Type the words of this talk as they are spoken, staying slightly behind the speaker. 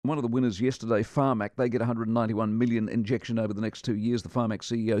one of the winners yesterday, Pharmac, they get 191 million injection over the next 2 years. The Pharmac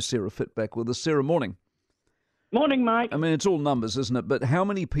CEO, Fitt, back with us. Sarah, morning. Morning, Mike. I mean, it's all numbers, isn't it? But how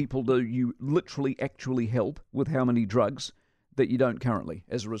many people do you literally actually help with how many drugs that you don't currently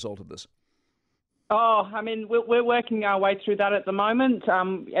as a result of this? Oh, I mean, we're working our way through that at the moment.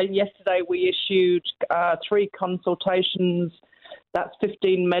 Yesterday we issued 3 consultations. That's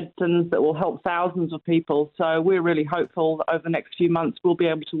 15 medicines that will help thousands of people. So we're really hopeful that over the next few months we'll be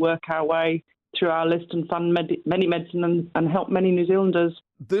able to work our way through our list and fund many medicines and help many New Zealanders.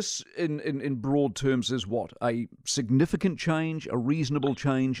 This, in broad terms, is what? A significant change, a reasonable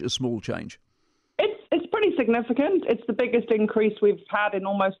change, a small change? It's pretty significant. It's the biggest increase we've had in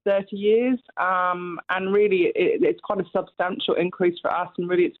almost 30 years. And really, it's quite a substantial increase for us. And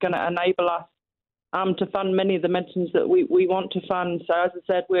really, it's going to enable us to fund many of the medicines that we want to fund. So, as I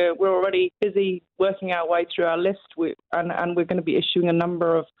said, we're already busy working our way through our list. And we're going to be issuing a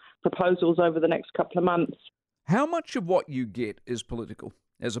number of proposals over the next couple of months. How much of what you get is political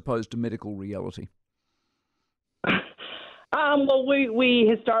as opposed to medical reality? Well,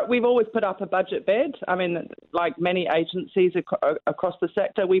 we've always put up a budget bid. I mean, like many agencies across the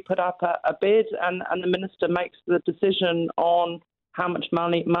sector, we put up a bid, and the minister makes the decision on how much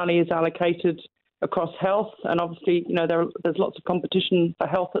money is allocated across health. And obviously, there's lots of competition for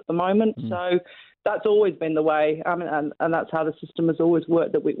health at the moment. So that's always been the way, and that's how the system has always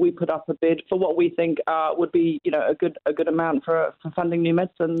worked. That we put up a bid for what we think would be, a good amount for funding new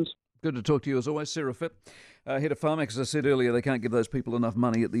medicines. Good to talk to you as always, Sarah Fitt. Head of Pharmac, as I said earlier, they can't give those people enough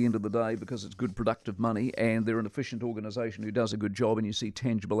money at the end of the day because it's good, productive money, and they're an efficient organisation who does a good job, and you see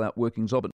tangible outworkings of it.